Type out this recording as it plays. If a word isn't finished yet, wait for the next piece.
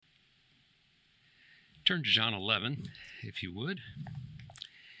Turn to John 11, if you would.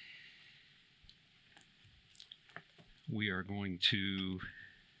 We are going to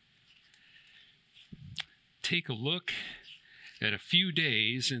take a look at a few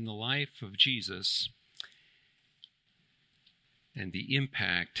days in the life of Jesus and the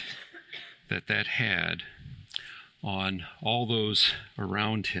impact that that had on all those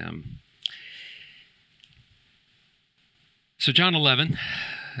around him. So John 11,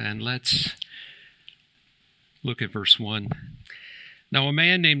 and let's look at verse 1. Now a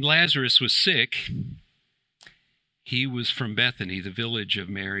man named Lazarus was sick. He was from Bethany, the village of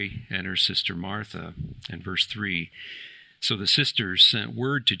Mary and her sister Martha. And verse 3, so the sisters sent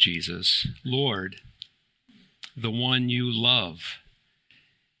word to Jesus, Lord, the one you love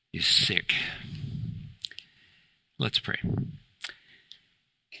is sick. Let's pray.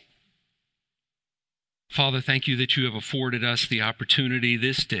 Father, thank you that you have afforded us the opportunity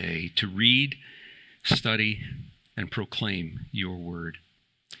this day to read, study, and proclaim your word.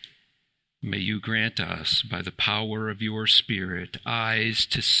 May you grant us, by the power of your Spirit, eyes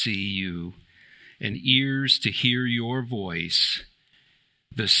to see you and ears to hear your voice,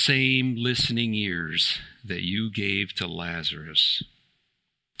 the same listening ears that you gave to Lazarus.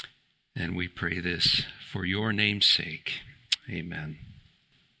 And we pray this for your name's sake. Amen.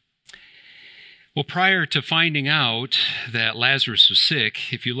 Well, prior to finding out that Lazarus was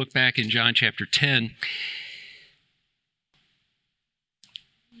sick, if you look back in John chapter 10,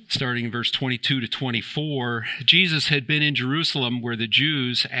 starting in verse 22 to 24, Jesus had been in Jerusalem where the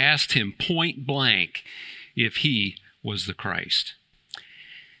Jews asked him point blank if he was the Christ.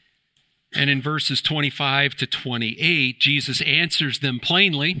 And in verses 25 to 28, Jesus answers them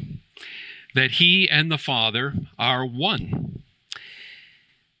plainly that he and the Father are one.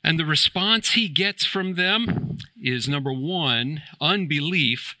 And the response he gets from them is, number one,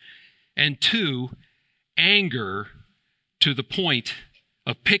 unbelief, and two, anger to the point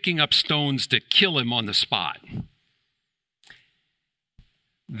of picking up stones to kill him on the spot.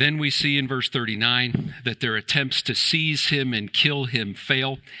 Then we see in verse 39 that their attempts to seize him and kill him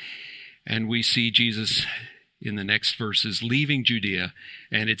fail. And we see Jesus in the next verses leaving Judea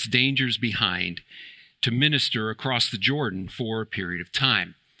and its dangers behind to minister across the Jordan for a period of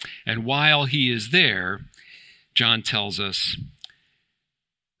time. And while he is there, John tells us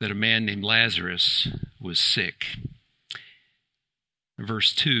that a man named Lazarus was sick.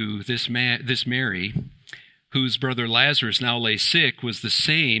 Verse 2, this Mary, whose brother Lazarus now lay sick, was the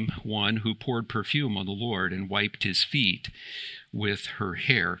same one who poured perfume on the Lord and wiped his feet with her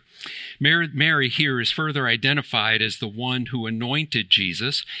hair. Mary here is further identified as the one who anointed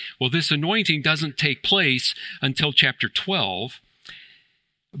Jesus. Well, this anointing doesn't take place until chapter 12,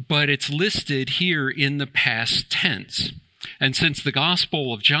 but it's listed here in the past tense. And since the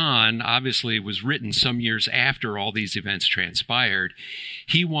Gospel of John obviously was written some years after all these events transpired,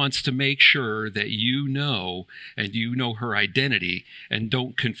 he wants to make sure that you know, and you know her identity, and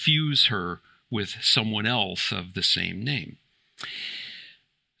don't confuse her with someone else of the same name.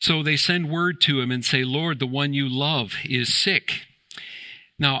 So they send word to him and say, Lord, the one you love is sick.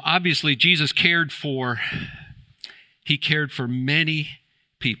 Now, obviously, Jesus cared for many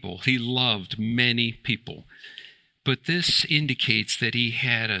people. He loved many people. But this indicates that he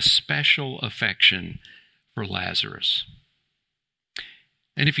had a special affection for Lazarus.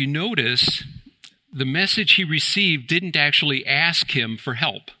 And if you notice, the message he received didn't actually ask him for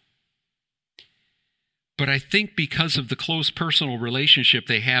help. But I think because of the close personal relationship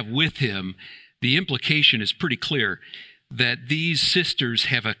they have with him, the implication is pretty clear that these sisters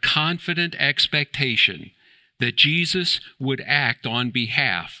have a confident expectation that Jesus would act on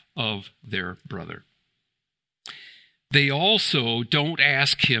behalf of their brother. They also don't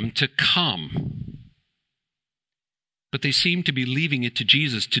ask him to come, but they seem to be leaving it to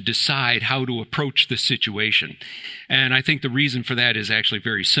Jesus to decide how to approach the situation. And I think the reason for that is actually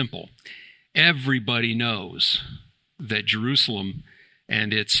very simple. Everybody knows that Jerusalem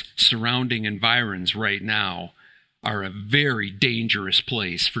and its surrounding environs right now are a very dangerous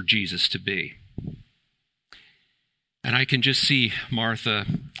place for Jesus to be. And I can just see Martha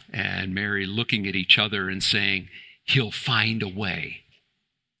and Mary looking at each other and saying, he'll find a way.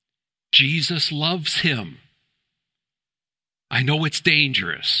 Jesus loves him. I know it's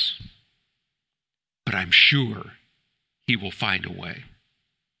dangerous, but I'm sure he will find a way.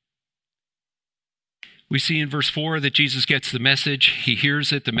 We see in verse 4 that Jesus gets the message. He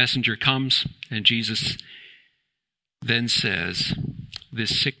hears it. The messenger comes, and Jesus then says,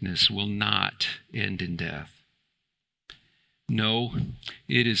 this sickness will not end in death. No,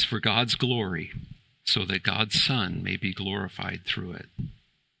 it is for God's glory, so that God's Son may be glorified through it.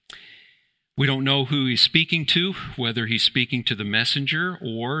 We don't know who he's speaking to, whether he's speaking to the messenger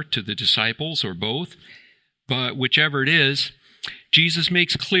or to the disciples or both. But whichever it is, Jesus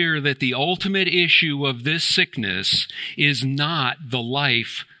makes clear that the ultimate issue of this sickness is not the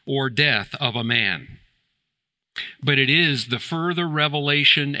life or death of a man, but it is the further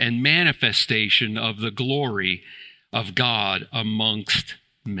revelation and manifestation of the glory of God amongst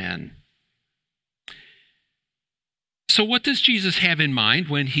men. So what does Jesus have in mind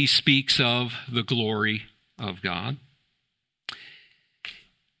when he speaks of the glory of God?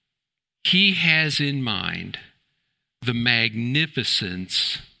 He has in mind the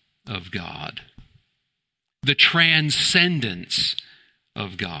magnificence of God, the transcendence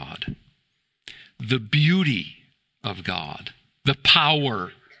of God, the beauty of God, the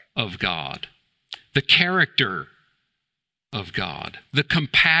power of God, the character of God, the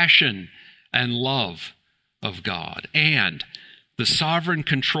compassion and love of God, and the sovereign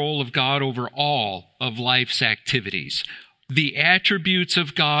control of God over all of life's activities. The attributes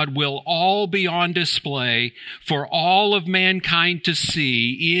of God will all be on display for all of mankind to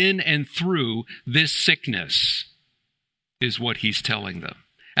see in and through this sickness, is what he's telling them.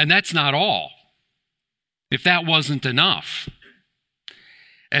 And that's not all. If that wasn't enough,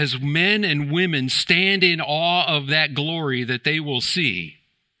 as men and women stand in awe of that glory that they will see,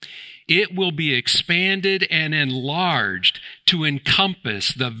 it will be expanded and enlarged to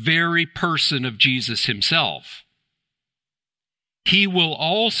encompass the very person of Jesus himself. He will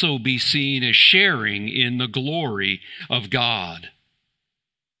also be seen as sharing in the glory of God.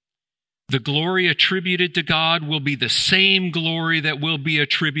 The glory attributed to God will be the same glory that will be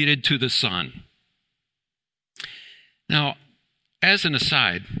attributed to the Son. Now, as an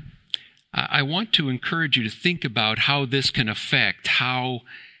aside, I want to encourage you to think about how this can affect how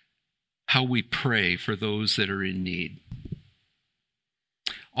we pray for those that are in need.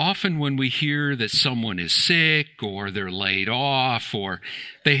 Often when we hear that someone is sick or they're laid off or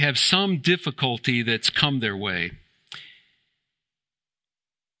they have some difficulty that's come their way,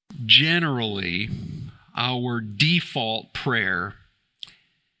 generally our default prayer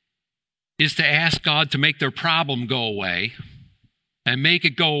is to ask God to make their problem go away and make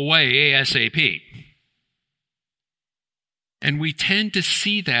it go away ASAP. And we tend to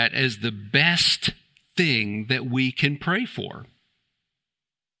see that as the best thing that we can pray for.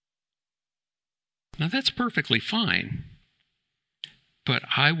 Now, that's perfectly fine, but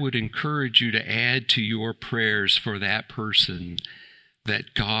I would encourage you to add to your prayers for that person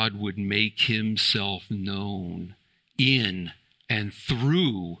that God would make himself known in and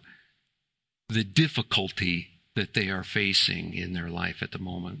through the difficulty that they are facing in their life at the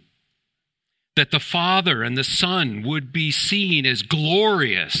moment. That the Father and the Son would be seen as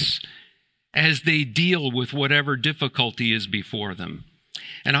glorious as they deal with whatever difficulty is before them.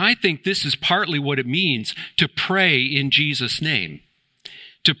 And I think this is partly what it means to pray in Jesus' name,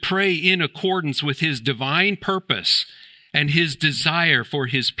 to pray in accordance with his divine purpose and his desire for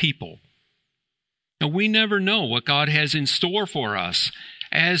his people. Now, we never know what God has in store for us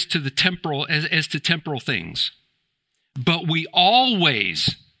as to temporal things, but we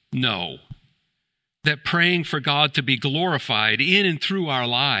always know that praying for God to be glorified in and through our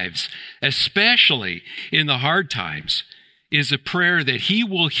lives, especially in the hard times, is a prayer that he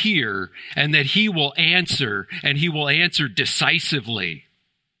will hear and that he will answer, and he will answer decisively.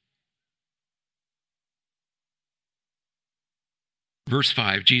 Verse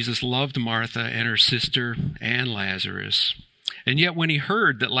 5, Jesus loved Martha and her sister and Lazarus. And yet when he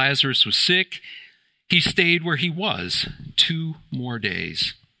heard that Lazarus was sick, he stayed where he was 2 more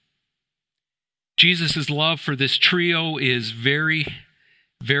days. Jesus' love for this trio is very,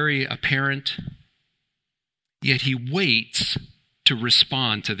 very apparent. Yet he waits to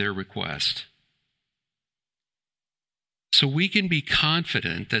respond to their request. So we can be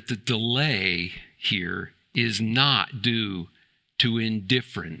confident that the delay here is not due to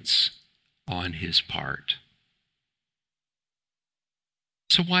indifference on his part.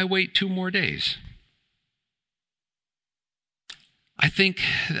 So why wait 2 more days? I think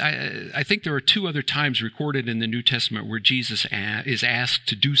there are 2 other times recorded in the New Testament where Jesus is asked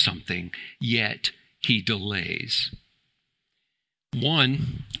to do something, yet he delays.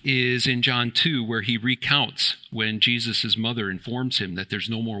 One is in John 2, where he recounts when Jesus' mother informs him that there's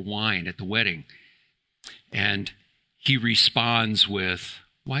no more wine at the wedding. And he responds with,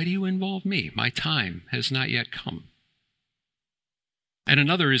 "Why do you involve me? My time has not yet come." And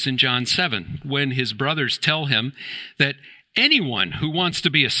another is in John 7, when his brothers tell him that anyone who wants to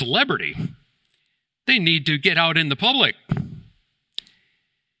be a celebrity, they need to get out in the public.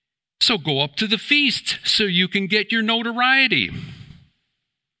 So go up to the feast so you can get your notoriety.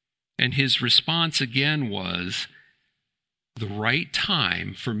 And his response again was, the right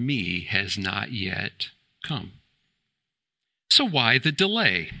time for me has not yet come. So why the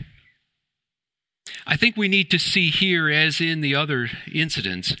delay? I think we need to see here, as in the other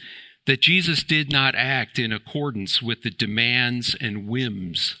incidents, that Jesus did not act in accordance with the demands and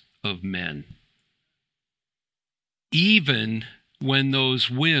whims of men, even when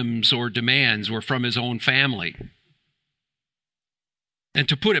those whims or demands were from his own family. And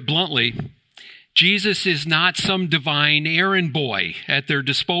to put it bluntly, Jesus is not some divine errand boy at their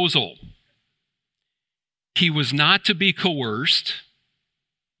disposal. He was not to be coerced,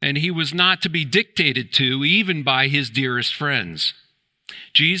 and he was not to be dictated to, even by his dearest friends.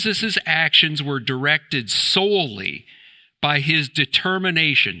 Jesus' actions were directed solely by his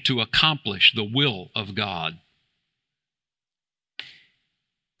determination to accomplish the will of God.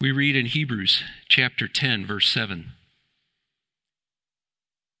 We read in Hebrews chapter 10, verse 7.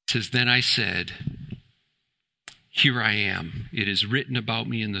 It says, "Then I said, here I am. It is written about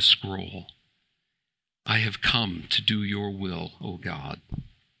me in the scroll. I have come to do your will, O God."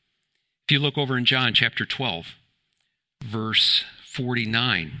 If you look over in John chapter 12, verse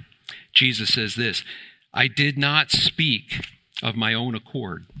 49, Jesus says this, "I did not speak of my own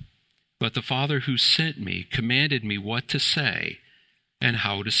accord, but the Father who sent me commanded me what to say and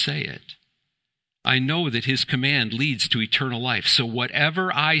how to say it. I know that his command leads to eternal life, so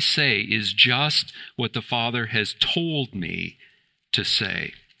whatever I say is just what the Father has told me to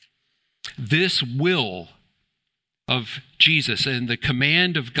say." This will of Jesus and the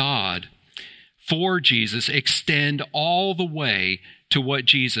command of God for Jesus extend all the way to what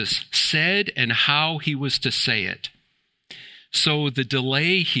Jesus said and how he was to say it. So the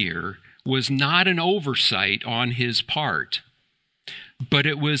delay here was not an oversight on his part, but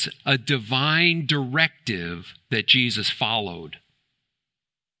it was a divine directive that Jesus followed.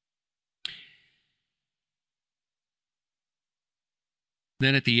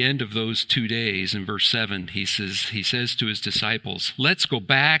 Then at the end of those 2 days, in verse 7, he says to his disciples, "Let's go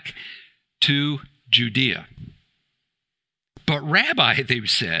back to Judea." "But Rabbi," they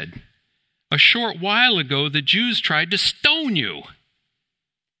said, "a short while ago the Jews tried to stone you,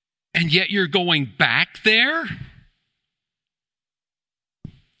 and yet you're going back there?"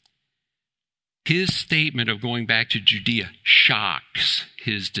 His statement of going back to Judea shocks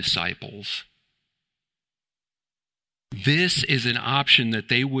his disciples. This is an option that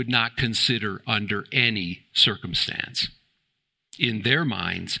they would not consider under any circumstance. In their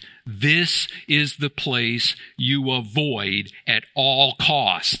minds, this is the place you avoid at all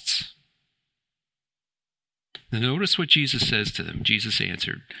costs. Now notice what Jesus says to them. Jesus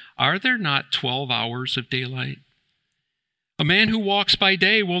answered, "Are there not 12 hours of daylight? A man who walks by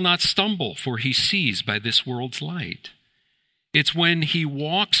day will not stumble, for he sees by this world's light. It's when he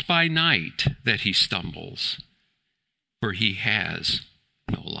walks by night that he stumbles, for he has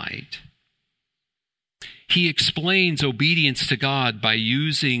no light." He explains obedience to God by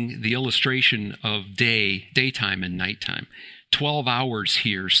using the illustration of daytime and nighttime. 12 hours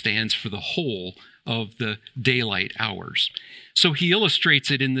here stands for the whole of the daylight hours. So he illustrates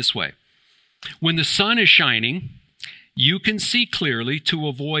it in this way. When the sun is shining, you can see clearly to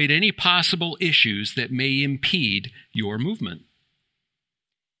avoid any possible issues that may impede your movement.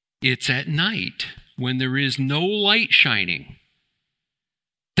 It's at night, when there is no light shining,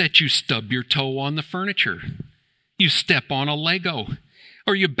 that you stub your toe on the furniture, you step on a Lego,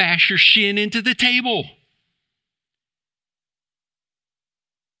 or you bash your shin into the table.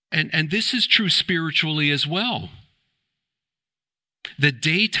 And this is true spiritually as well. The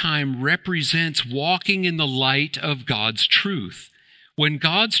daytime represents walking in the light of God's truth. When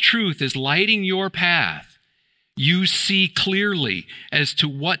God's truth is lighting your path, you see clearly as to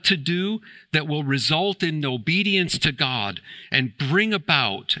what to do that will result in obedience to God and bring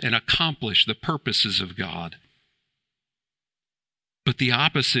about and accomplish the purposes of God. But the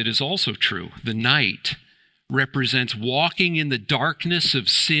opposite is also true. The night represents walking in the darkness of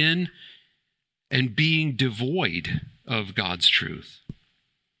sin and being devoid of God's truth.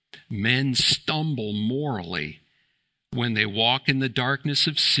 Men stumble morally when they walk in the darkness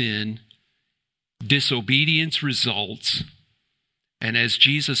of sin. Disobedience results. And as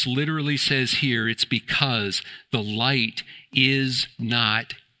Jesus literally says here, it's because the light is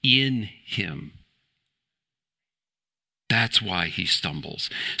not in him. That's why he stumbles.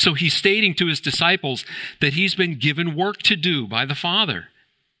 So he's stating to his disciples that he's been given work to do by the Father.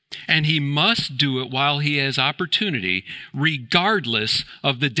 And he must do it while he has opportunity, regardless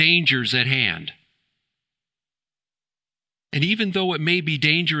of the dangers at hand. And even though it may be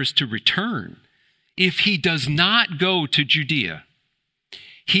dangerous to return, if he does not go to Judea,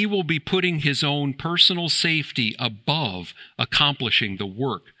 He will be putting his own personal safety above accomplishing the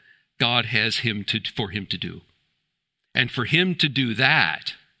work God has for him to do. And for him to do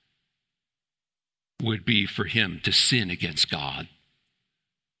that would be for him to sin against God.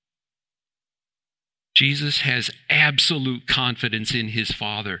 Jesus has absolute confidence in his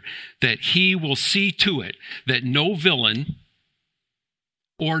Father that he will see to it that no villain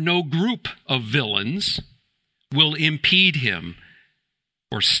or no group of villains will impede him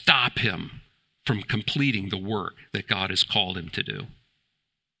or stop him from completing the work that God has called him to do.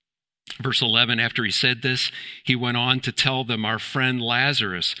 Verse 11, after he said this, he went on to tell them, our friend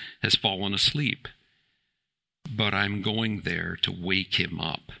Lazarus has fallen asleep, but I'm going there to wake him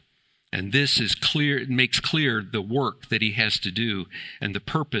up. And this is clear, it makes clear the work that he has to do and the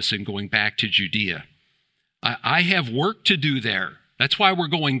purpose in going back to Judea. I have work to do there. That's why we're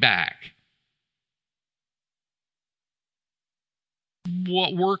going back.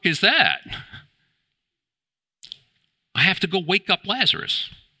 What work is that? I have to go wake up Lazarus.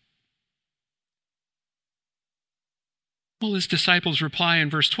 Well, his disciples reply in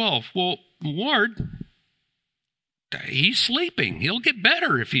verse 12, well, Lord, he's sleeping. He'll get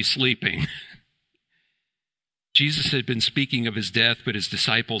better if he's sleeping. Jesus had been speaking of his death, but his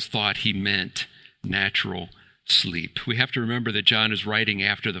disciples thought he meant natural sleep. We have to remember that John is writing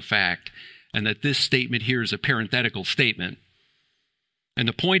after the fact, and that this statement here is a parenthetical statement. And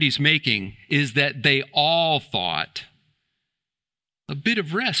the point he's making is that they all thought a bit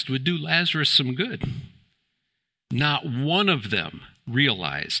of rest would do Lazarus some good. Not one of them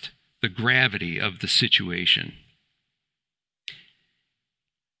realized the gravity of the situation.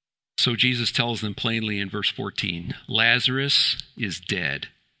 So Jesus tells them plainly in verse 14, Lazarus is dead.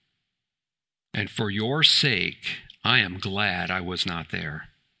 And for your sake, I am glad I was not there,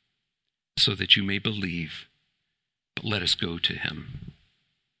 so that you may believe. But let us go to him.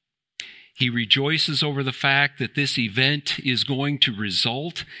 He rejoices over the fact that this event is going to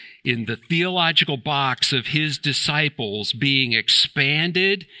result in the theological box of his disciples being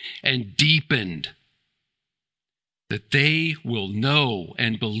expanded and deepened, that they will know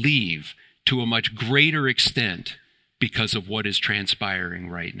and believe to a much greater extent because of what is transpiring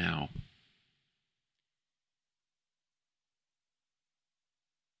right now.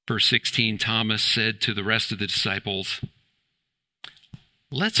 Verse 16, Thomas said to the rest of the disciples,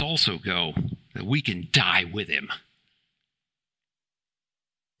 let's also go, that we can die with him.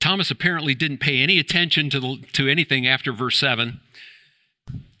 Thomas apparently didn't pay any attention to anything after verse 7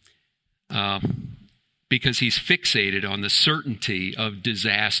 because he's fixated on the certainty of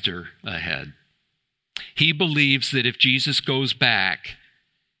disaster ahead. He believes that if Jesus goes back,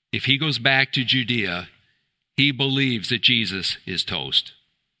 if he goes back to Judea, he believes that Jesus is toast.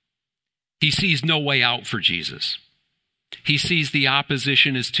 He sees no way out for Jesus. He sees the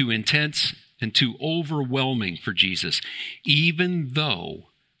opposition as too intense and too overwhelming for Jesus, even though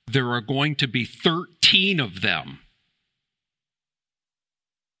there are going to be 13 of them.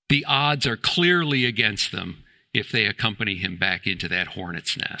 The odds are clearly against them if they accompany him back into that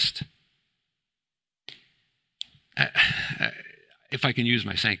hornet's nest. If I can use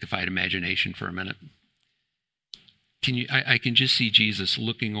my sanctified imagination for a minute, I can just see Jesus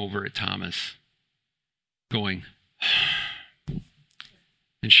looking over at Thomas, going,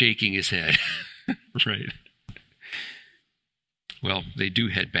 and shaking his head. Right. Well, they do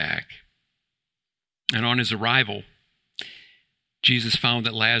head back. And on his arrival, Jesus found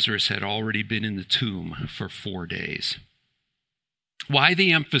that Lazarus had already been in the tomb for 4 days. Why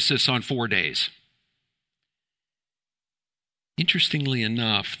the emphasis on 4 days? Interestingly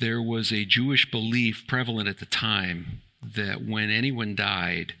enough, there was a Jewish belief prevalent at the time that when anyone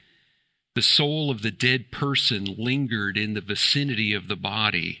died, the soul of the dead person lingered in the vicinity of the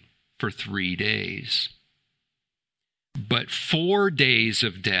body for 3 days. But 4 days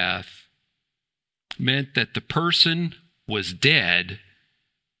of death meant that the person was dead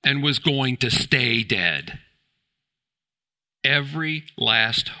and was going to stay dead. Every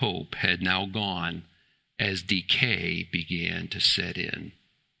last hope had now gone as decay began to set in.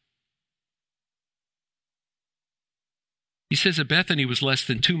 He says that Bethany was less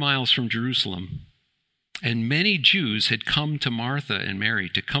than 2 miles from Jerusalem, and many Jews had come to Martha and Mary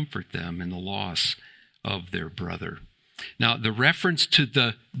to comfort them in the loss of their brother. Now, the reference to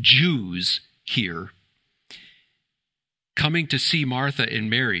the Jews here coming to see Martha and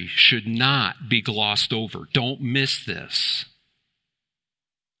Mary should not be glossed over. Don't miss this.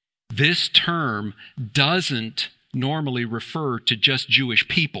 This term doesn't normally refer to just Jewish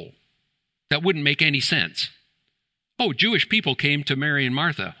people. That wouldn't make any sense. Oh, Jewish people came to Mary and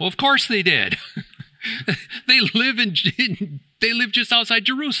Martha. Well, of course they did. They live just outside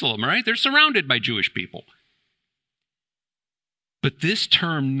Jerusalem, right? They're surrounded by Jewish people. But this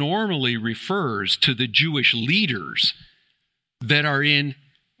term normally refers to the Jewish leaders that are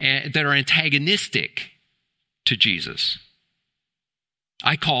antagonistic to Jesus.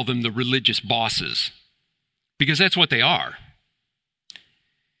 I call them the religious bosses, because that's what they are.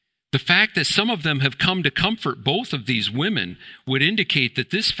 The fact that some of them have come to comfort both of these women would indicate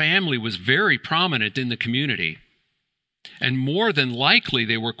that this family was very prominent in the community, and more than likely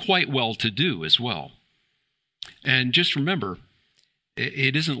they were quite well-to-do as well. And just remember,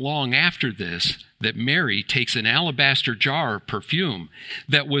 it isn't long after this that Mary takes an alabaster jar of perfume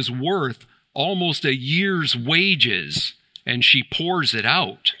that was worth almost a year's wages, and she pours it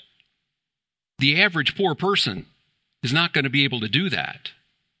out. The average poor person is not going to be able to do that.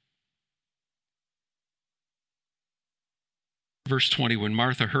 Verse 20, when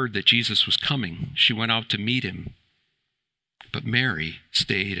Martha heard that Jesus was coming, she went out to meet him, but Mary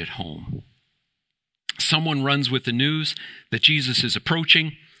stayed at home. Someone runs with the news that Jesus is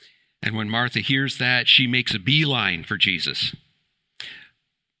approaching, and when Martha hears that, she makes a beeline for Jesus.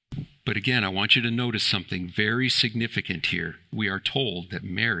 But again, I want you to notice something very significant here. We are told that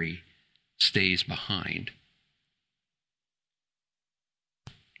Mary stays behind.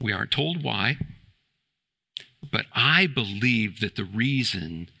 We aren't told why, but I believe that the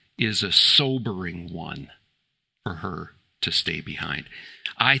reason is a sobering one for her to stay behind.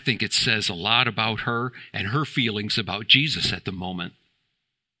 I think it says a lot about her and her feelings about Jesus at the moment.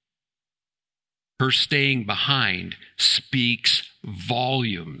 Her staying behind speaks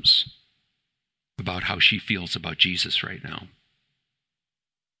volumes about how she feels about Jesus right now.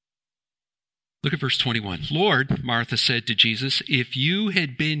 Look at verse 21. Lord, Martha said to Jesus, if you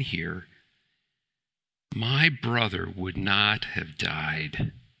had been here, my brother would not have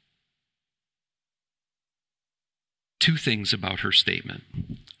died. Two things about her statement.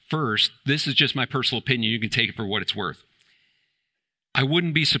 First, this is just my personal opinion. You can take it for what it's worth. I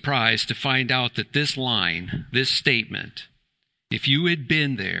wouldn't be surprised to find out that this line, this statement, if you had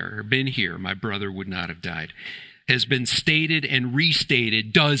been there or been here, my brother would not have died, has been stated and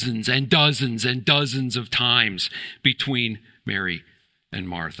restated dozens and dozens and dozens of times between Mary and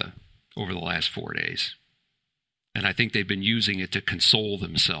Martha over the last 4 days. And I think they've been using it to console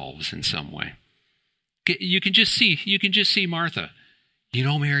themselves in some way. You can just see Martha. You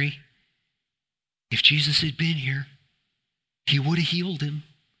know, Mary, if Jesus had been here, he would have healed him.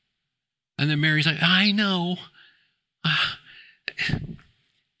 And then Mary's like, I know.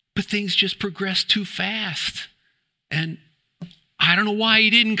 But things just progressed too fast. And I don't know why he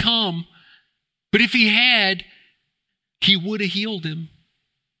didn't come. But if he had, he would have healed him.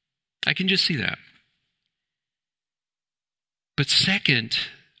 I can just see that. But second,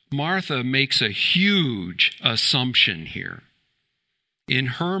 Martha makes a huge assumption here. In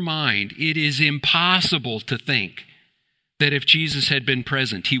her mind, it is impossible to think that if Jesus had been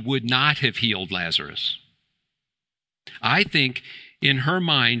present, he would not have healed Lazarus. I think in her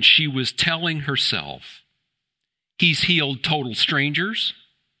mind, she was telling herself, he's healed total strangers.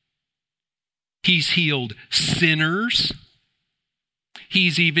 He's healed sinners.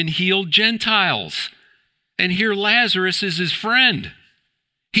 He's even healed Gentiles. And here Lazarus is his friend.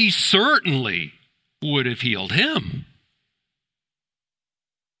 He certainly would have healed him.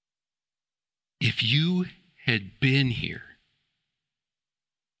 If you had been here.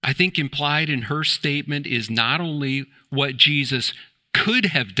 I think implied in her statement is not only what Jesus could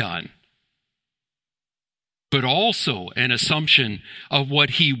have done, but also an assumption of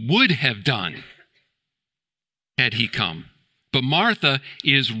what he would have done had he come. But Martha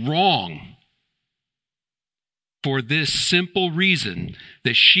is wrong for this simple reason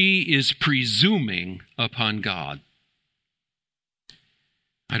that she is presuming upon God.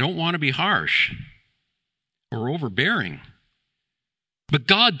 I don't want to be harsh or overbearing, but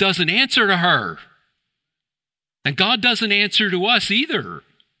God doesn't answer to her. And God doesn't answer to us either.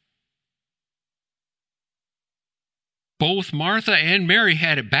 Both Martha and Mary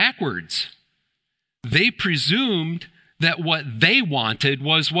had it backwards. They presumed that what they wanted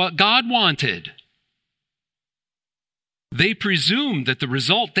was what God wanted. They presumed that the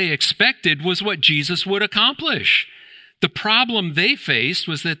result they expected was what Jesus would accomplish. The problem they faced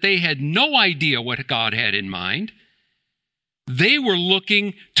was that they had no idea what God had in mind. They were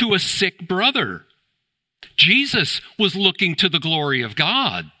looking to a sick brother. Jesus was looking to the glory of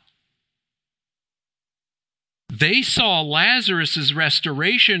God. They saw Lazarus'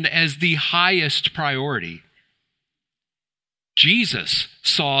 restoration as the highest priority. Jesus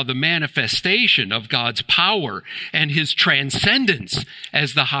saw the manifestation of God's power and his transcendence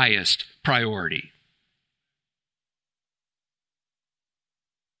as the highest priority.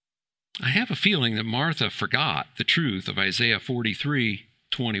 I have a feeling that Martha forgot the truth of Isaiah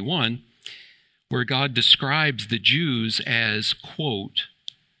 43:21, where God describes the Jews as, quote,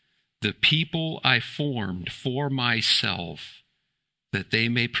 the people I formed for myself, that they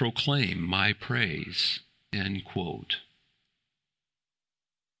may proclaim my praise, end quote.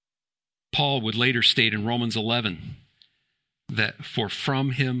 Paul would later state in Romans 11 that for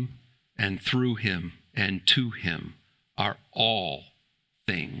from him and through him and to him are all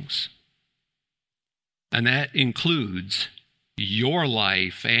things. And that includes your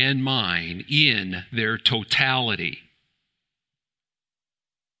life and mine in their totality.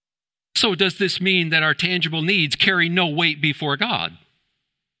 So does this mean that our tangible needs carry no weight before God?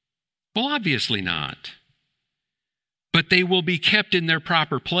 Well, obviously not. But they will be kept in their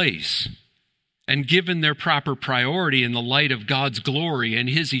proper place and given their proper priority in the light of God's glory and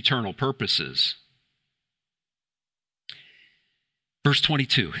his eternal purposes. Verse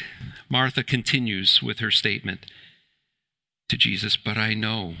 22, Martha continues with her statement to Jesus, but I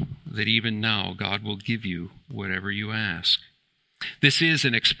know that even now God will give you whatever you ask. This is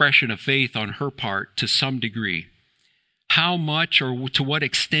an expression of faith on her part to some degree. How much or to what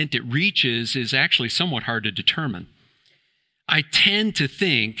extent it reaches is actually somewhat hard to determine. I tend to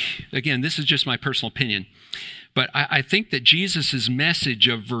think, again, this is just my personal opinion, but I think that Jesus' message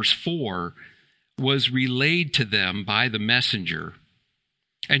of verse 4 was relayed to them by the messenger.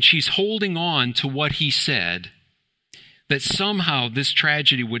 And she's holding on to what he said, that somehow this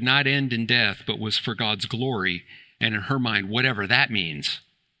tragedy would not end in death, but was for God's glory, and in her mind, whatever that means.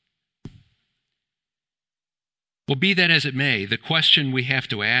 Well, be that as it may, the question we have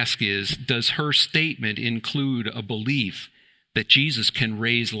to ask is, does her statement include a belief that Jesus can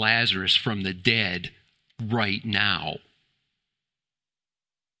raise Lazarus from the dead right now?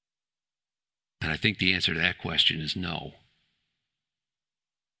 And I think the answer to that question is no.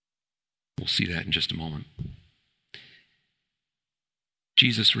 We'll see that in just a moment.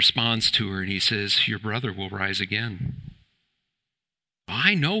 Jesus responds to her and he says, your brother will rise again.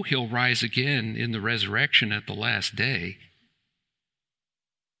 I know he'll rise again in the resurrection at the last day.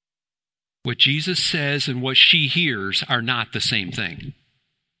 What Jesus says and what she hears are not the same thing.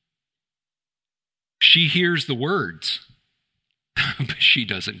 She hears the words, but she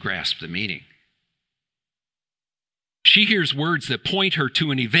doesn't grasp the meaning. She hears words that point her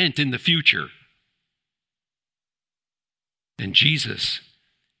to an event in the future. And Jesus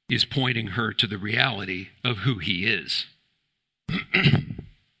is pointing her to the reality of who he is.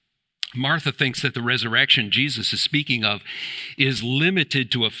 Martha thinks that the resurrection Jesus is speaking of is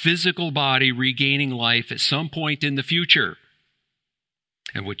limited to a physical body regaining life at some point in the future.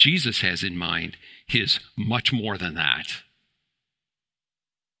 And what Jesus has in mind is much more than that.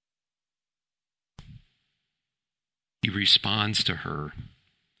 He responds to her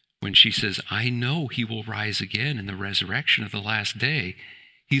when she says, I know he will rise again in the resurrection of the last day.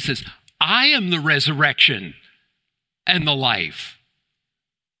 He says, I am the resurrection and the life.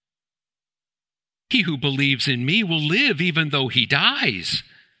 He who believes in me will live even though he dies.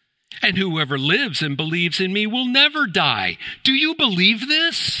 And whoever lives and believes in me will never die. Do you believe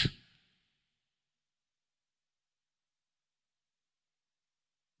this?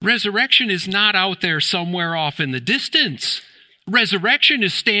 Resurrection is not out there somewhere off in the distance. Resurrection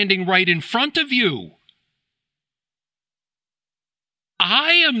is standing right in front of you.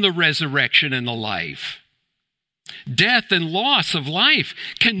 I am the resurrection and the life. Death and loss of life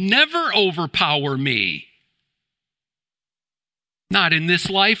can never overpower me. Not in this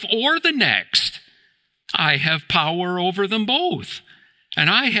life or the next. I have power over them both. And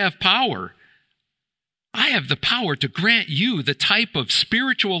I have the power to grant you the type of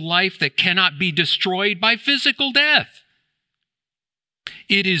spiritual life that cannot be destroyed by physical death.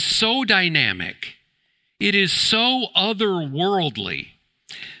 It is so dynamic. It is so otherworldly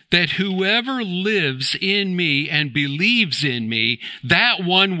that whoever lives in me and believes in me, that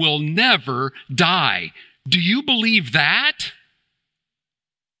one will never die. Do you believe that?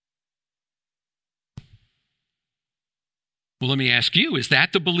 Well, let me ask you, is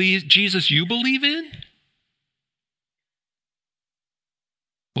that the Jesus you believe in?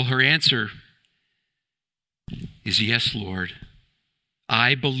 Well, her answer is, yes, Lord.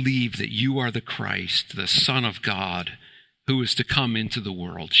 I believe that you are the Christ, the Son of God, who is to come into the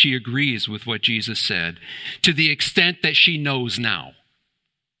world. She agrees with what Jesus said to the extent that she knows now.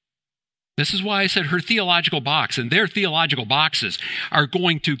 This is why I said her theological box and their theological boxes are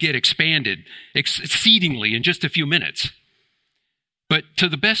going to get expanded exceedingly in just a few minutes. But to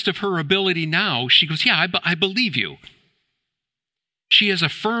the best of her ability now, she goes, yeah, I believe you. She has a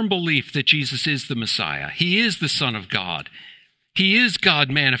firm belief that Jesus is the Messiah. He is the Son of God. He is God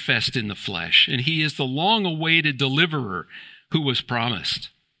manifest in the flesh, and he is the long-awaited deliverer who was promised.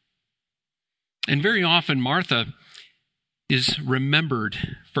 And very often Martha is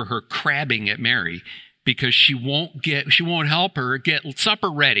remembered for her crabbing at Mary because she won't help her get supper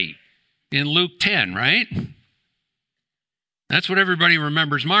ready in Luke 10, right? That's what everybody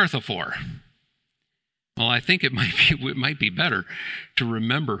remembers Martha for. Well, I think it might be better to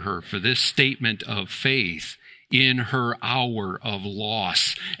remember her for this statement of faith in her hour of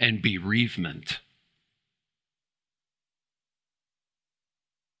loss and bereavement.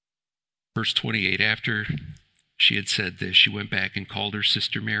 Verse 28, after she had said this, she went back and called her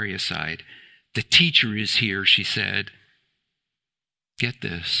sister Mary aside. The teacher is here, she said. Get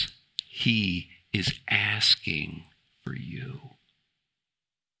this, he is asking for you.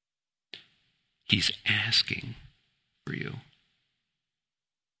 He's asking for you.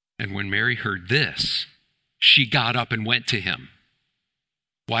 And when Mary heard this, she got up and went to him.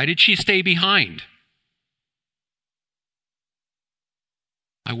 Why did she stay behind?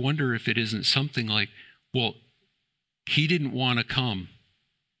 I wonder if it isn't something like, well, he didn't want to come,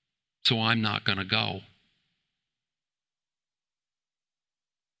 so I'm not going to go.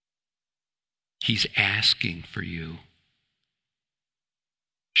 He's asking for you.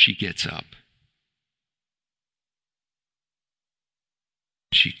 She gets up.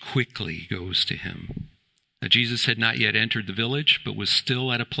 She quickly goes to him. Now, Jesus had not yet entered the village, but was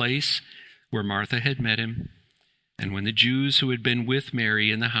still at a place where Martha had met him. And when the Jews who had been with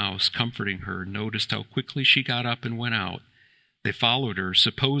Mary in the house, comforting her, noticed how quickly she got up and went out, they followed her,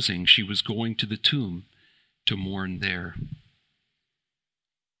 supposing she was going to the tomb to mourn there.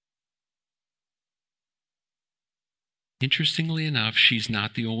 Interestingly enough, she's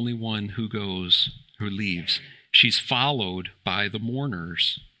not the only one who leaves. She's followed by the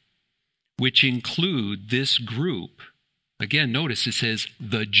mourners, which include this group. Again, notice it says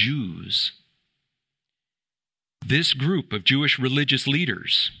the Jews. This group of Jewish religious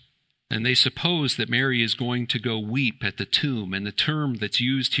leaders, and they suppose that Mary is going to go weep at the tomb. And the term that's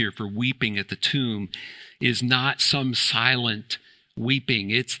used here for weeping at the tomb is not some silent weeping.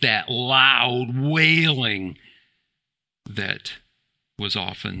 It's that loud wailing that was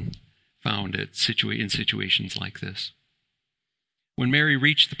often found in situations like this. When Mary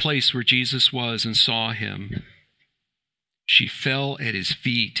reached the place where Jesus was and saw him, she fell at his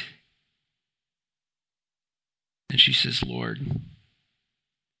feet. And she says, Lord,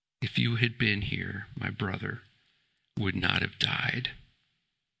 if you had been here, my brother would not have died.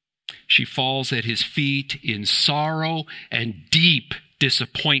 She falls at his feet in sorrow and deep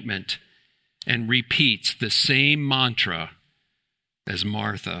disappointment and repeats the same mantra as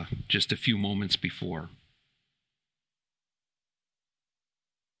Martha just a few moments before.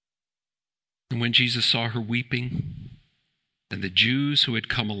 And when Jesus saw her weeping, and the Jews who had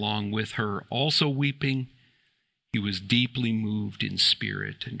come along with her also weeping, he was deeply moved in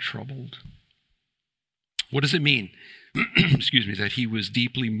spirit and troubled. What does it mean? Excuse me, that he was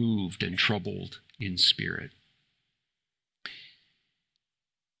deeply moved and troubled in spirit.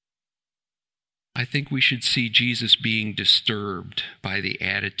 I think we should see Jesus being disturbed by the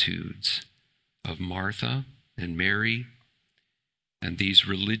attitudes of Martha and Mary and these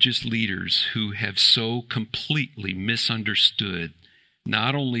religious leaders who have so completely misunderstood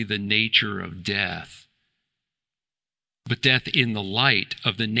not only the nature of death, but death in the light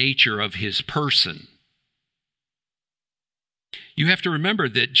of the nature of his person. You have to remember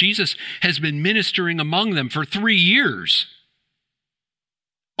that Jesus has been ministering among them for 3 years.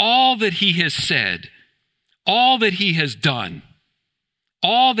 All that he has said, all that he has done,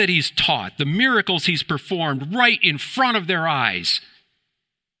 all that he's taught, the miracles he's performed right in front of their eyes.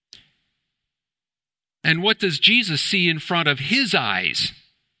 And what does Jesus see in front of his eyes?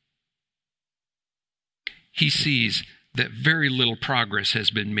 He sees that very little progress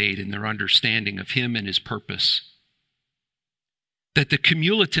has been made in their understanding of him and his purpose. That the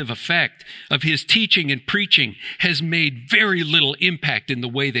cumulative effect of his teaching and preaching has made very little impact in the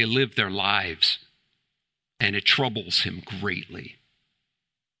way they live their lives. And it troubles him greatly.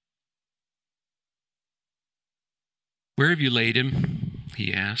 Where have you laid him?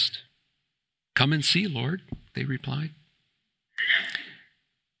 He asked. Come and see, Lord, they replied.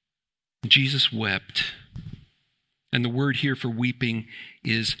 Jesus wept. And the word here for weeping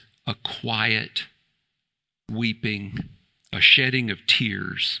is a quiet weeping, a shedding of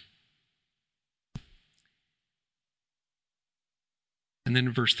tears. And then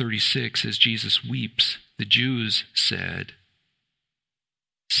in verse 36, as Jesus weeps, the Jews said,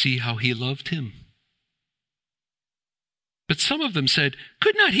 see how he loved him. But some of them said,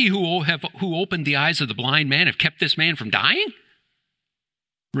 could not he who opened the eyes of the blind man have kept this man from dying?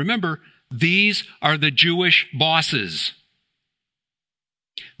 Remember, these are the Jewish bosses.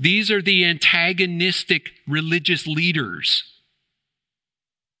 These are the antagonistic religious leaders.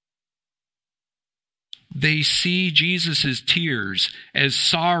 They see Jesus' tears as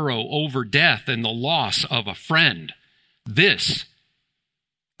sorrow over death and the loss of a friend. This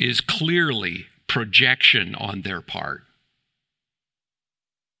is clearly projection on their part,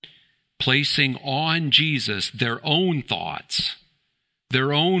 placing on Jesus their own thoughts,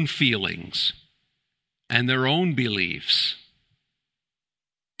 their own feelings, and their own beliefs.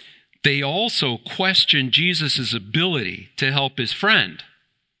 They also question Jesus' ability to help his friend.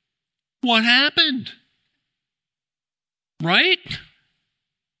 What happened? Right?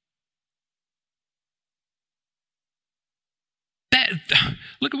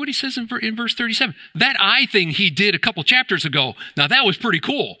 Look at what he says in verse 37. That eye thing he did a couple chapters ago, now that was pretty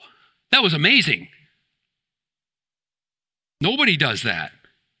cool. That was amazing. Nobody does that.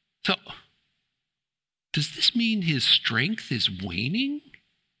 So, does this mean his strength is waning?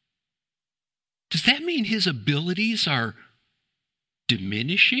 Does that mean his abilities are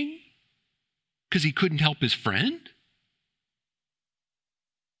diminishing because he couldn't help his friend?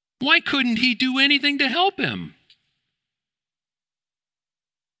 Why couldn't he do anything to help him?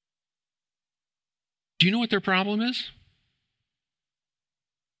 Do you know what their problem is?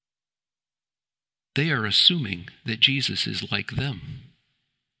 They are assuming that Jesus is like them.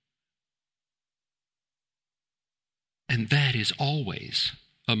 And that is always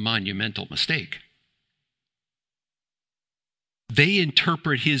a monumental mistake. They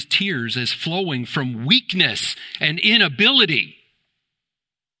interpret his tears as flowing from weakness and inability.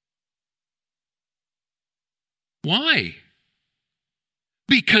 Why?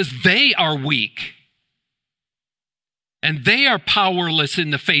 Because they are weak. And they are powerless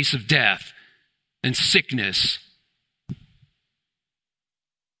in the face of death and sickness.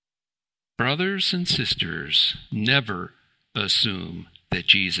 Brothers and sisters, never assume that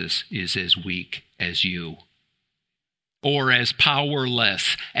Jesus is as weak as you or as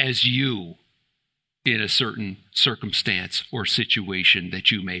powerless as you in a certain circumstance or situation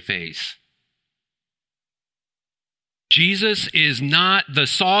that you may face. Jesus is not the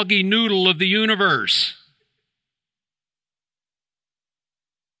soggy noodle of the universe,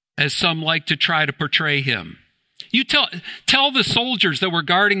 as some like to try to portray him. You tell the soldiers that were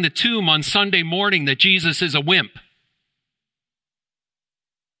guarding the tomb on Sunday morning that Jesus is a wimp.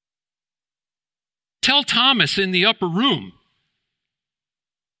 Tell Thomas in the upper room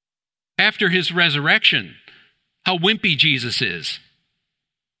after his resurrection how wimpy Jesus is.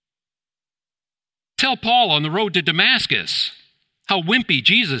 Tell Paul on the road to Damascus how wimpy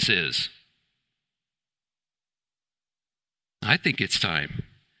Jesus is. I think it's time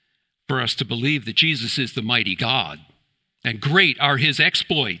for us to believe that Jesus is the mighty God, and great are his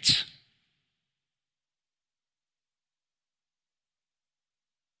exploits.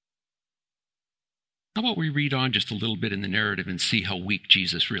 How about we read on just a little bit in the narrative and see how weak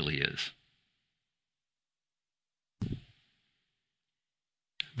Jesus really is?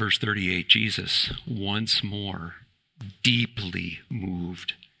 Verse 38, Jesus, once more, deeply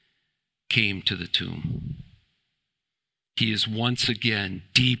moved, came to the tomb. He is once again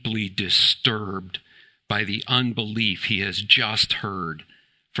deeply disturbed by the unbelief he has just heard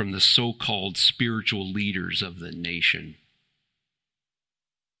from the so-called spiritual leaders of the nation.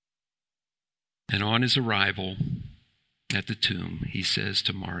 And on his arrival at the tomb, he says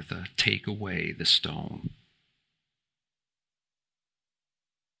to Martha, "Take away the stone."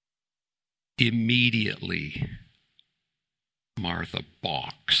 Immediately, Martha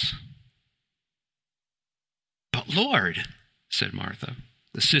balks. "But Lord," said Martha,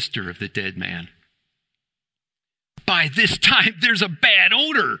 the sister of the dead man, "by this time there's a bad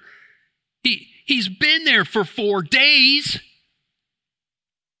odor. He's been there for 4 days."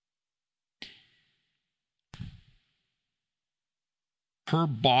 Her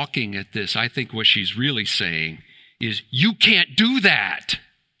balking at this, I think what she's really saying is, you can't do that.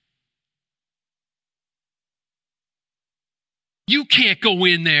 You can't go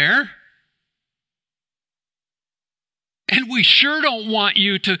in there. And we sure don't want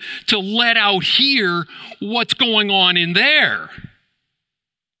you to let out here what's going on in there.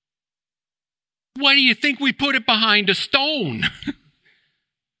 Why do you think we put it behind a stone?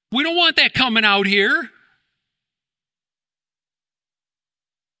 We don't want that coming out here.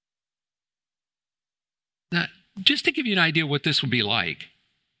 Now, just to give you an idea what this would be like,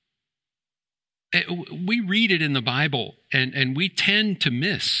 we read it in the Bible and we tend to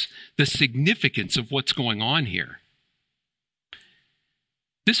miss the significance of what's going on here.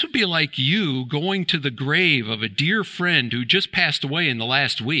 This would be like you going to the grave of a dear friend who just passed away in the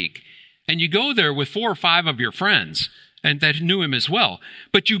last week, and you go there with 4 or 5 of your friends and that knew him as well,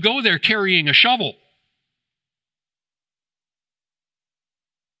 but you go there carrying a shovel.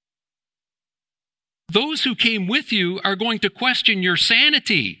 Those who came with you are going to question your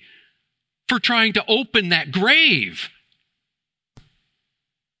sanity for trying to open that grave.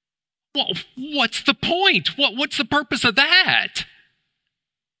 Well, what's the point? What's the purpose of that?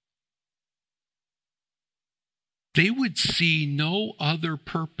 They would see no other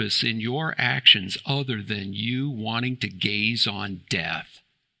purpose in your actions other than you wanting to gaze on death.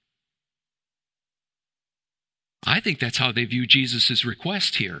 I think that's how they view Jesus'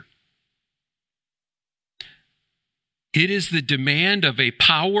 request here. It is the demand of a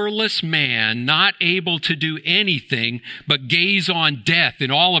powerless man not able to do anything but gaze on death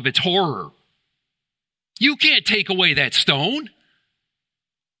in all of its horror. You can't take away that stone.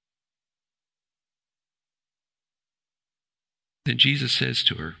 Then Jesus says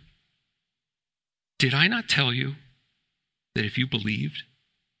to her, "Did I not tell you that if you believed,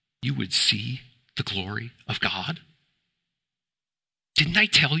 you would see the glory of God? Didn't I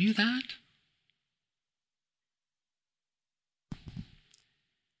tell you that?"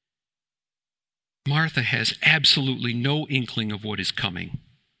 Martha has absolutely no inkling of what is coming.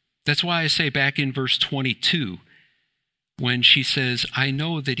 That's why I say back in verse 22, when she says, "I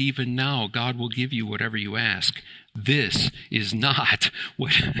know that even now God will give you whatever you ask." This is not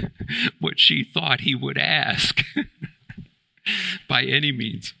what she thought he would ask by any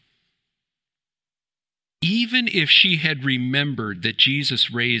means. Even if she had remembered that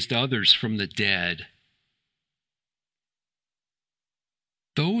Jesus raised others from the dead,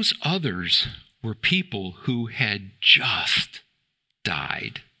 those others were people who had just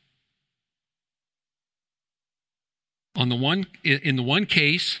died. In the one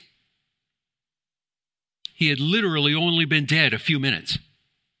case, he had literally only been dead a few minutes.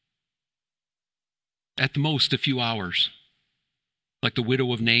 At the most, a few hours. Like the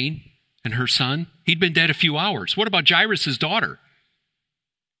widow of Nain and her son, he'd been dead a few hours. What about Jairus' daughter?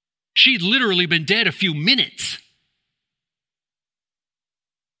 She'd literally been dead a few minutes.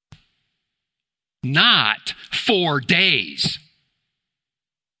 Not 4 days.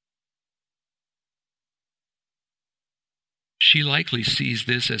 She likely sees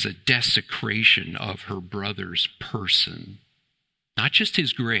this as a desecration of her brother's person. Not just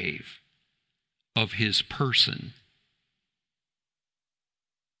his grave, of his person.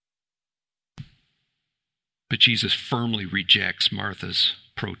 But Jesus firmly rejects Martha's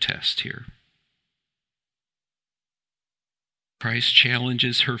protest here. Christ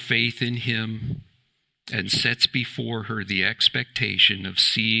challenges her faith in him and sets before her the expectation of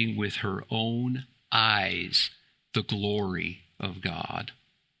seeing with her own eyes the glory of God.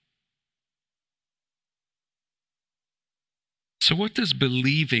 So what does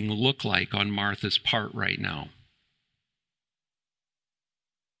believing look like on Martha's part right now?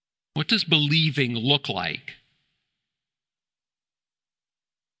 What does believing look like?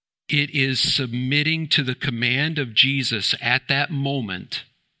 It is submitting to the command of Jesus at that moment,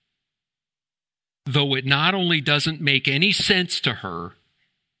 though it not only doesn't make any sense to her,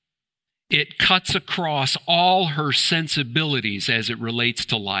 it cuts across all her sensibilities as it relates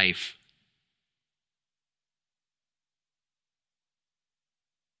to life.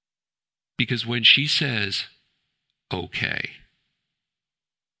 Because when she says, "Okay,"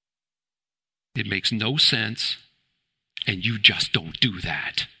 it makes no sense, and you just don't do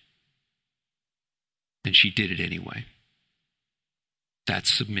that. And she did it anyway.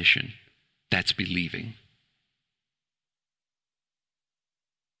 That's submission. That's believing.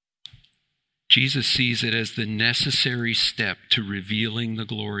 Jesus sees it as the necessary step to revealing the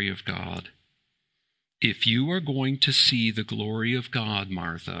glory of God. If you are going to see the glory of God,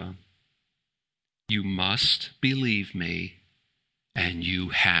 Martha, you must believe me and you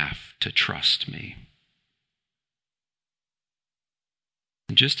have to trust me.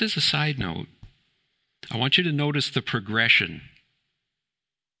 And just as a side note, I want you to notice the progression.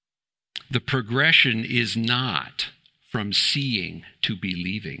 The progression is not from seeing to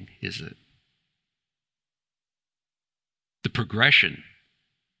believing, is it? The progression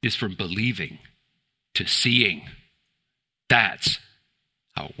is from believing to seeing. That's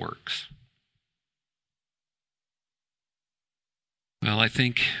how it works. Well, I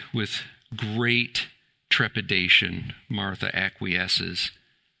think with great trepidation, Martha acquiesces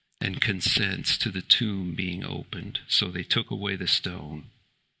and consents to the tomb being opened. So they took away the stone.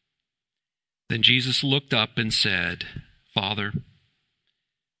 Then Jesus looked up and said, "Father,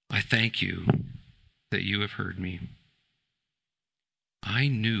 I thank you that you have heard me. I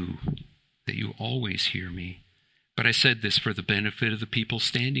knew that you always hear me, but I said this for the benefit of the people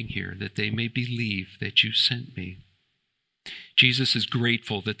standing here, that they may believe that you sent me." Jesus is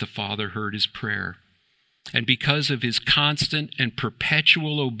grateful that the Father heard his prayer. And because of his constant and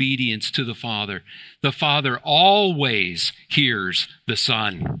perpetual obedience to the Father always hears the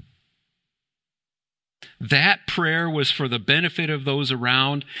Son. That prayer was for the benefit of those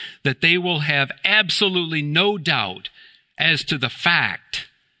around, that they will have absolutely no doubt as to the fact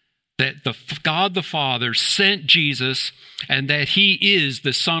that God the Father sent Jesus and that he is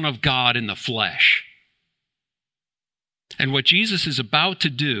the Son of God in the flesh. And what Jesus is about to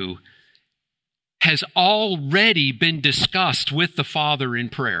do has already been discussed with the Father in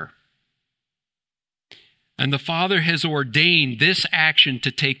prayer. And the Father has ordained this action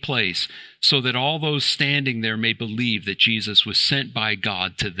to take place so that all those standing there may believe that Jesus was sent by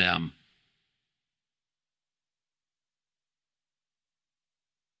God to them.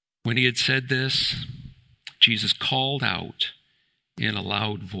 When he had said this, Jesus called out in a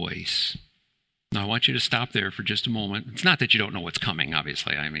loud voice. Now, I want you to stop there for just a moment. It's not that you don't know what's coming,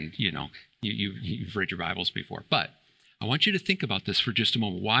 obviously. I mean, you've read your Bibles before. But I want you to think about this for just a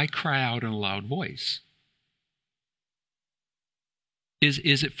moment. Why cry out in a loud voice?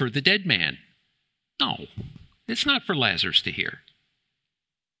 Is it for the dead man? No, it's not for Lazarus to hear.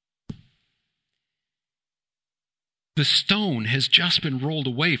 The stone has just been rolled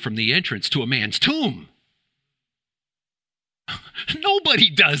away from the entrance to a man's tomb. Nobody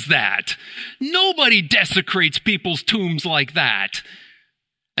does that. Nobody desecrates people's tombs like that.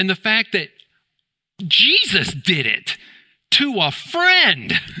 And the fact that Jesus did it to a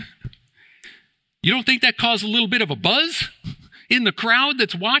friend, you don't think that caused a little bit of a buzz in the crowd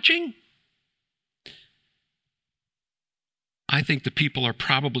that's watching? I think the people are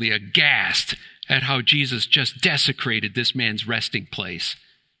probably aghast at how Jesus just desecrated this man's resting place.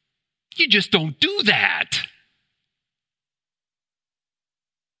 You just don't do that.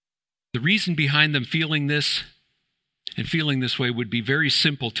 The reason behind them feeling this and feeling this way would be very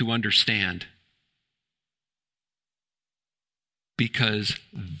simple to understand. Because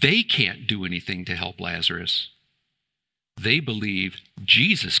they can't do anything to help Lazarus. They believe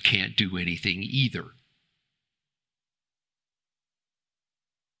Jesus can't do anything either.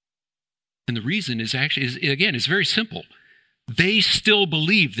 And the reason is very simple. They still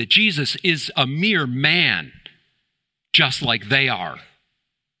believe that Jesus is a mere man, just like they are.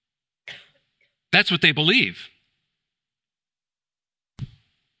 That's what they believe.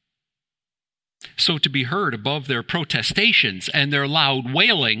 So to be heard above their protestations and their loud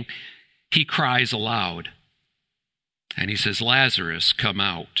wailing, he cries aloud. And he says, "Lazarus, come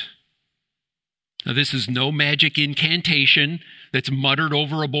out." Now, this is no magic incantation that's muttered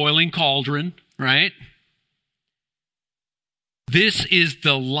over a boiling cauldron, right? This is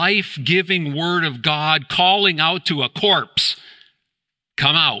the life-giving word of God calling out to a corpse.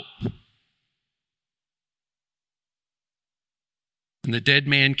 Come out. And the dead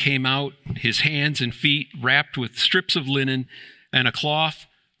man came out, his hands and feet wrapped with strips of linen and a cloth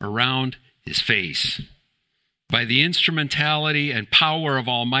around his face. By the instrumentality and power of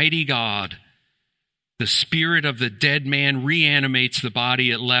Almighty God, the spirit of the dead man reanimates the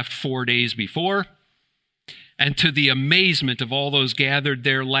body it left 4 days before. And to the amazement of all those gathered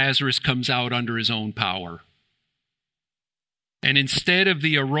there, Lazarus comes out under his own power. And instead of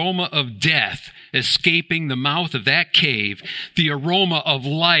the aroma of death escaping the mouth of that cave, the aroma of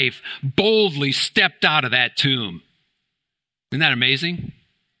life boldly stepped out of that tomb. Isn't that amazing?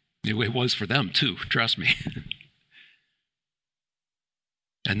 It was for them too, trust me.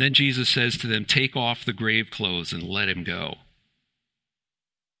 And then Jesus says to them, "Take off the grave clothes and let him go."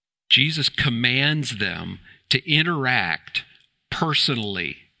 Jesus commands them to interact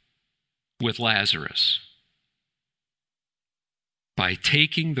personally with Lazarus by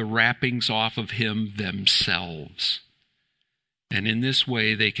taking the wrappings off of him themselves. And in this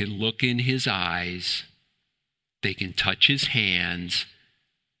way, they can look in his eyes, they can touch his hands,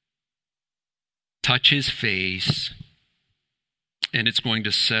 touch his face, and it's going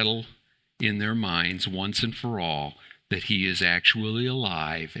to settle in their minds once and for all that he is actually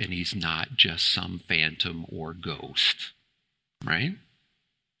alive and he's not just some phantom or ghost. Right?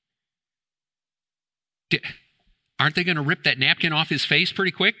 Aren't they going to rip that napkin off his face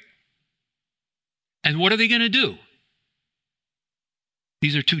pretty quick? And what are they going to do?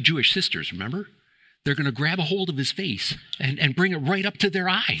 These are two Jewish sisters, remember? They're going to grab a hold of his face and bring it right up to their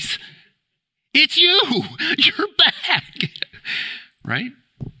eyes. It's you! You're back! Right?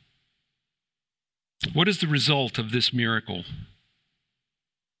 What is the result of this miracle?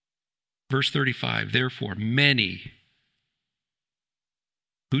 Verse 35, therefore, many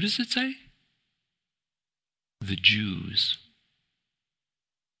Who does it say? The Jews.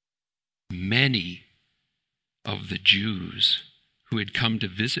 Many of the Jews who had come to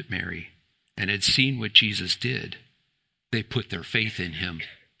visit Mary and had seen what Jesus did, they put their faith in him.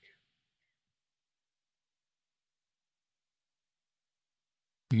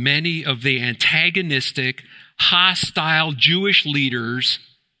 Many of the antagonistic, hostile Jewish leaders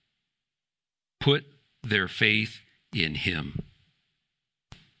put their faith in him.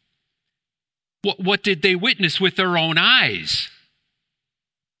 What did they witness with their own eyes?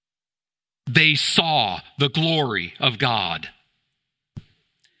 They saw the glory of God.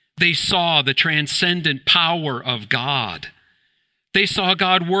 They saw the transcendent power of God. They saw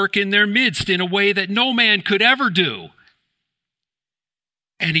God work in their midst in a way that no man could ever do.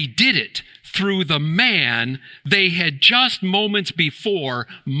 And he did it through the man they had just moments before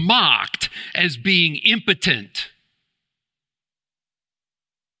mocked as being impotent.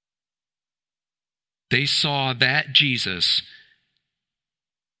 They saw that Jesus.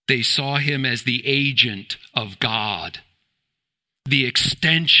 They saw him as the agent of God, the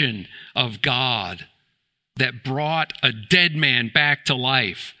extension of God that brought a dead man back to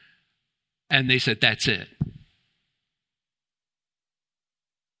life. And they said, that's it.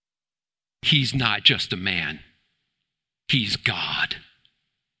 He's not just a man. He's God.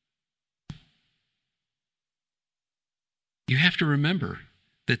 You have to remember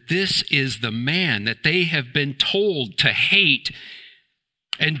that this is the man that they have been told to hate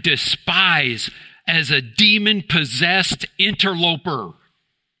and despise as a demon-possessed interloper.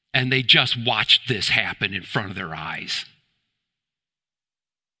 And they just watched this happen in front of their eyes.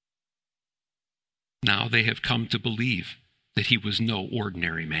 Now they have come to believe that he was no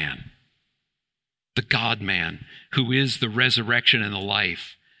ordinary man. The God-man, who is the resurrection and the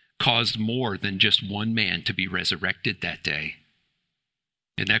life, caused more than just one man to be resurrected that day.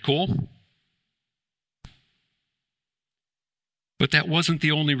 Isn't that cool? But that wasn't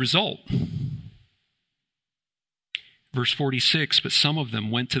the only result. Verse 46, but some of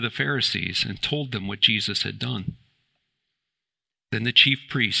them went to the Pharisees and told them what Jesus had done. Then the chief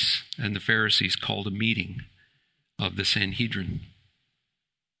priests and the Pharisees called a meeting of the Sanhedrin.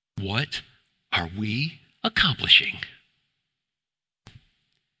 What are we accomplishing?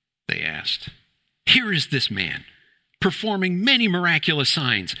 They asked. Here is this man performing many miraculous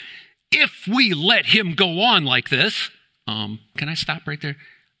signs. If we let him go on like this, can I stop right there?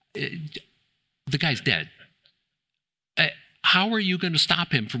 The guy's dead. How are you going to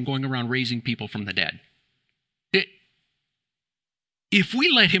stop him from going around raising people from the dead? If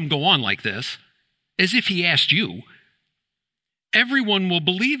we let him go on like this, as if he asked you, everyone will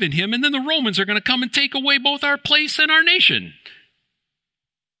believe in him, and then the Romans are going to come and take away both our place and our nation.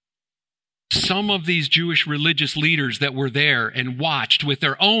 Some of these Jewish religious leaders that were there and watched with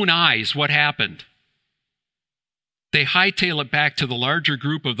their own eyes what happened, they hightail it back to the larger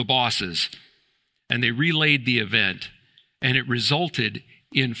group of the bosses, and they relayed the event, and it resulted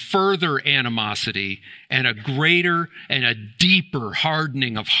in further animosity and a greater and a deeper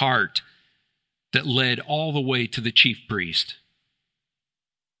hardening of heart that led all the way to the chief priest.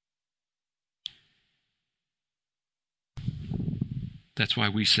 That's why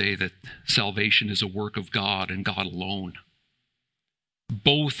we say that salvation is a work of God and God alone.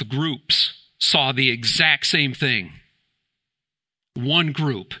 Both groups saw the exact same thing. One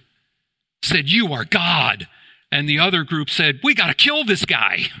group said, "You are God." And the other group said, "We got to kill this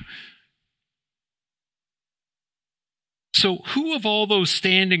guy." So who of all those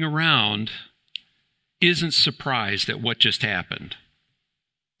standing around isn't surprised at what just happened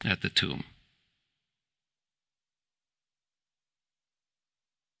at the tomb?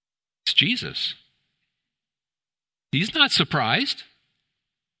 It's Jesus. He's not surprised.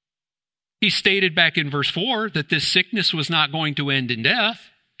 He stated back in verse 4 that this sickness was not going to end in death.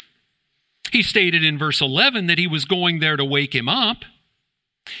 He stated in verse 11 that he was going there to wake him up.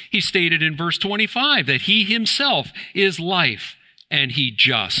 He stated in verse 25 that he himself is life, and he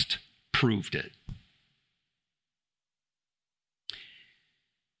just proved it.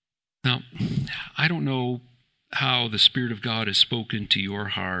 Now, I don't know how the Spirit of God has spoken to your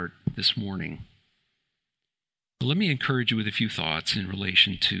heart this morning. But let me encourage you with a few thoughts in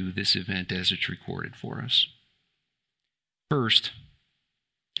relation to this event as it's recorded for us. First,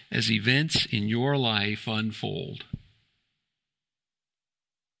 as events in your life unfold,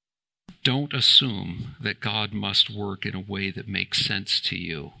 don't assume that God must work in a way that makes sense to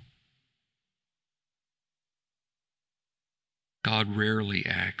you. God rarely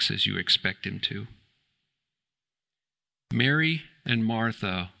acts as you expect him to. Mary and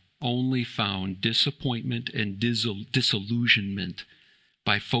Martha only found disappointment and disillusionment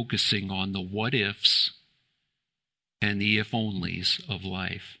by focusing on the what ifs and the if onlys of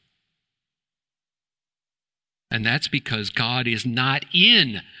life. And that's because God is not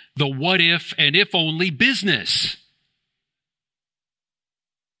in the what if and if only business.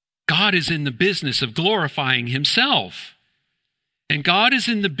 God is in the business of glorifying himself. And God is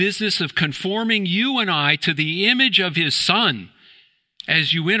in the business of conforming you and I to the image of his Son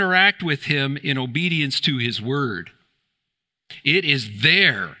as you interact with him in obedience to his word. It is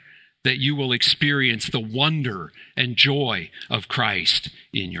there that you will experience the wonder and joy of Christ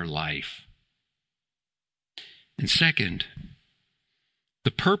in your life. And second,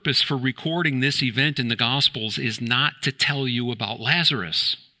 the purpose for recording this event in the Gospels is not to tell you about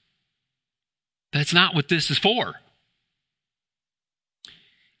Lazarus. That's not what this is for.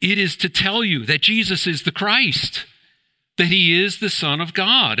 It is to tell you that Jesus is the Christ, that he is the Son of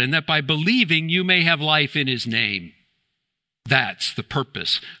God, and that by believing you may have life in his name. That's the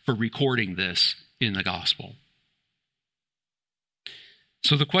purpose for recording this in the Gospel.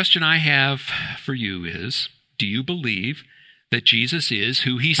 So the question I have for you is, do you believe that Jesus is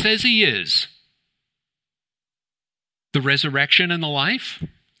who he says he is? The resurrection and the life?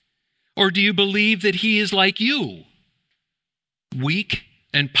 Or do you believe that he is like you, weak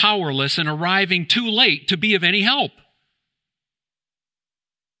and powerless and arriving too late to be of any help?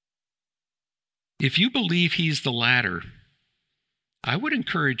 If you believe he's the latter, I would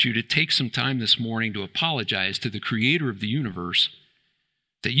encourage you to take some time this morning to apologize to the creator of the universe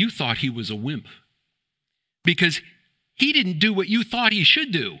that you thought he was a wimp, because he didn't do what you thought he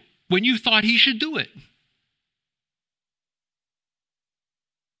should do when you thought he should do it.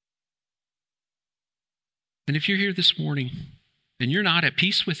 And if you're here this morning and you're not at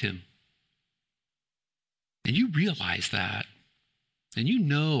peace with him, and you realize that, and you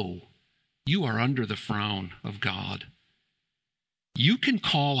know you are under the frown of God, you can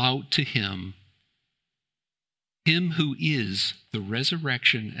call out to him who is the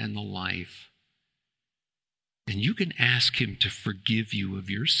resurrection and the life, and you can ask him to forgive you of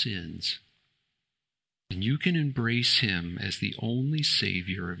your sins, and you can embrace him as the only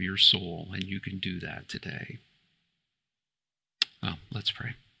Savior of your soul, and you can do that today. Well, let's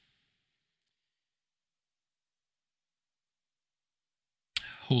pray.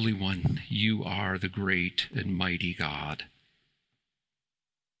 Holy One, you are the great and mighty God.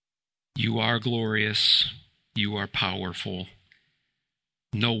 You are glorious. You are powerful.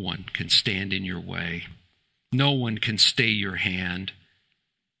 No one can stand in your way. No one can stay your hand.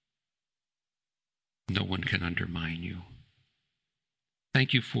 No one can undermine you.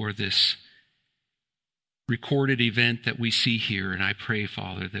 Thank you for this recorded event that we see here, and I pray,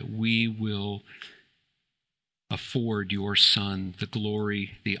 Father, that we will afford your Son the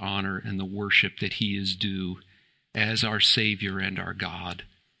glory, the honor, and the worship that he is due as our Savior and our God.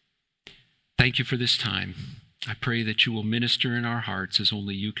 Thank you for this time. I pray that you will minister in our hearts as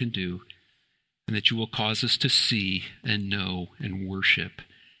only you can do, and that you will cause us to see and know and worship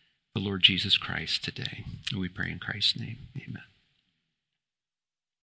the Lord Jesus Christ today. And we pray in Christ's name. Amen.